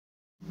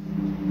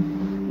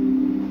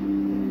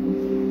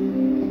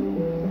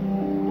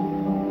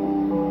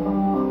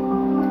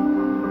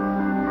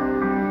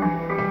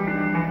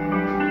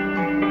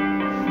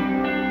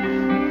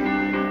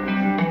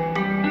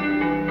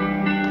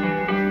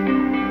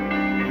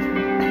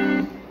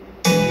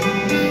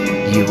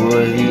You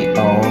were the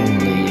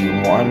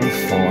only one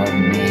for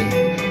me.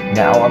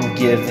 Now I'm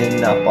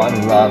giving up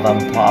on love,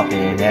 I'm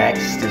popping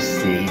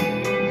ecstasy.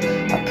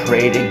 I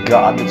pray to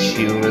God that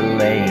you were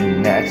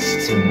laying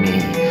next to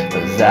me,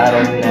 but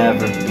that'll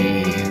never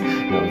be,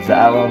 no,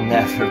 that'll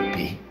never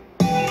be.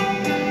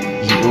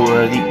 You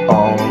were the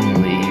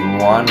only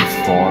one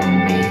for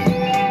me.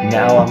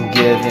 Now I'm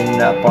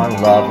giving up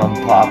on love, I'm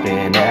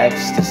popping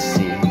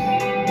ecstasy.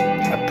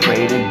 I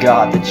pray to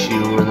God that you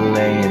were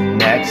laying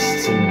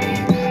next to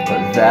me,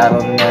 but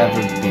that'll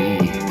never be,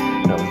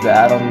 no,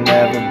 that'll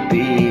never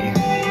be.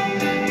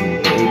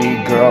 And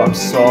baby girl, I'm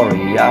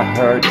sorry I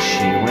hurt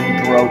you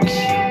and broke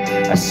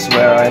you. I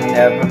swear I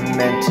never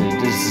meant to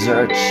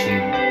desert you,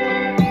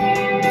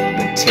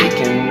 but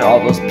taking all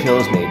those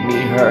pills made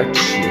me hurt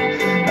you.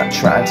 Not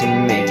trying to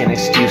make an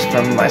excuse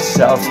for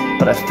myself,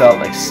 but I felt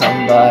like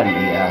somebody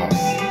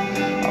else.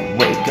 I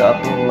wake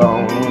up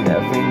alone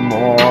every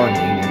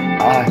morning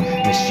and I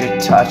miss your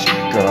touch.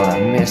 Girl, I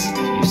miss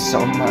you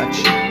so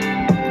much.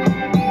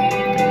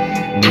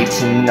 Need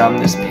to numb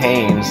this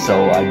pain,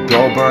 so I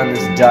go burn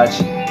this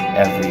Dutch.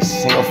 Every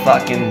single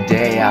fucking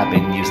day I've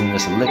been using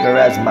this liquor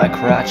as my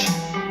crutch.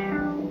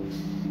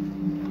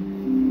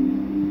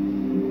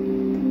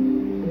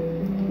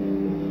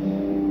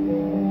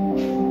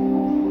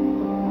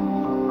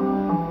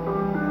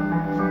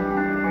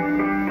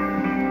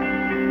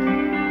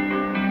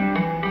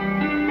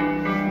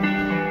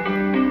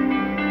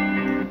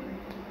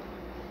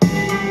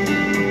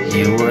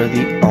 You were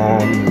the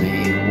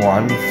only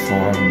one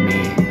for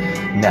me.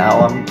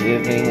 Now I'm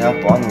giving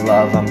up on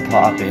love, I'm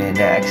popping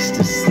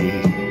ecstasy.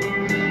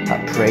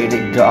 I pray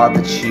to God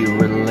that you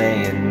were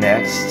laying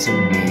next to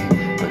me,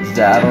 but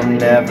that'll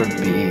never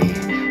be,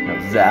 no,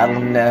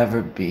 that'll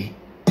never be.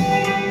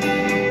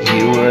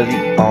 You were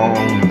the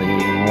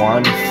only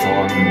one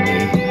for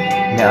me.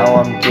 Now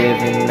I'm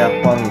giving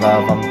up on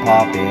love, I'm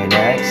popping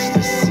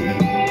ecstasy.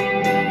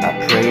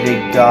 I pray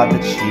to God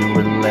that you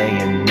were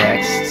laying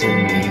next to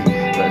me,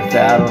 but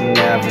that'll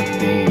never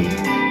be,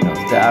 no,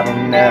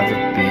 that'll never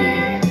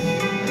be.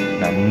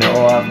 And I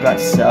know I've got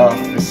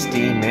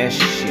self-esteem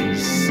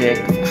issues, sick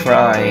of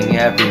crying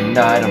every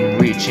night, I'm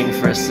reaching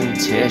for some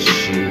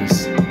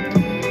tissues.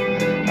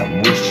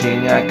 I'm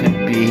wishing I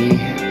could be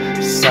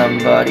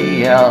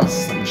somebody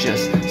else. I'm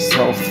just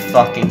so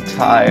fucking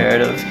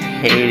tired of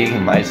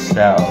hating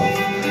myself.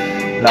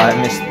 And I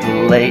miss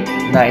the late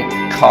night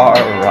car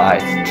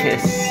rides,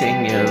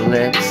 kissing your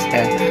lips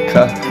and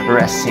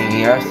caressing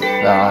your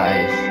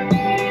thighs.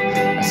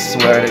 I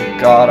swear to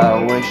God,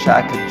 I wish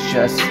I could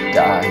just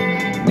die.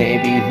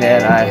 Maybe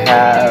then I'd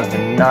have a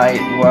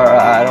night where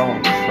I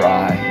don't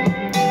cry,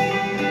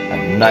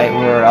 a night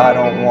where I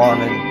don't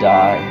wanna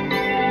die,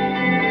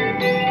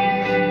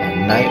 a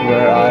night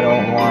where I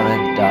don't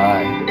wanna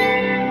die.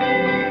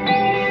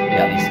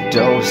 Yeah, these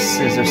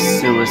doses are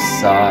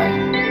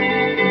suicide,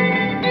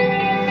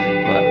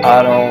 but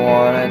I don't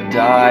wanna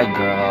die.